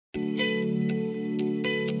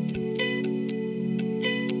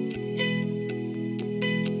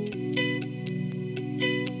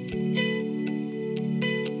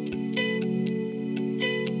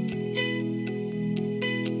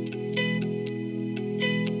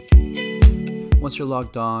Once you're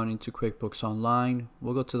logged on into QuickBooks Online,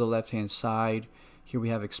 we'll go to the left hand side. Here we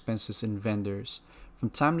have expenses and vendors. From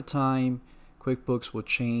time to time, QuickBooks will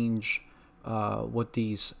change what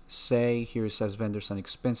these say. Here it says vendors and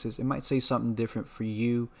expenses. It might say something different for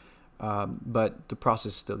you, but the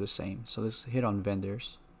process is still the same. So let's hit on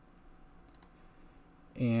vendors.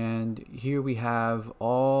 And here we have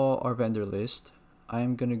all our vendor list.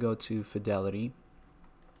 I'm going to go to Fidelity,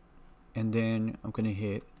 and then I'm going to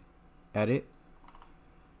hit Edit.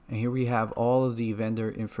 And here we have all of the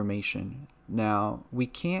vendor information. Now, we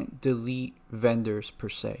can't delete vendors per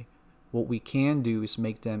se. What we can do is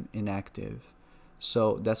make them inactive.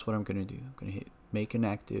 So that's what I'm going to do. I'm going to hit Make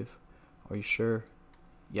Inactive. Are you sure?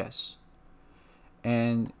 Yes.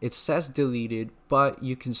 And it says deleted, but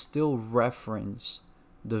you can still reference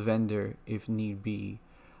the vendor if need be.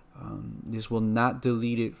 This will not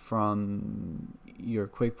delete it from your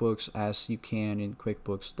QuickBooks as you can in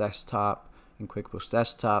QuickBooks Desktop. In QuickBooks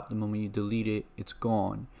Desktop, the moment you delete it, it's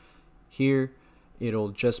gone. Here, it'll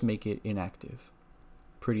just make it inactive.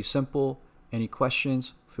 Pretty simple. Any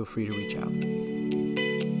questions, feel free to reach out.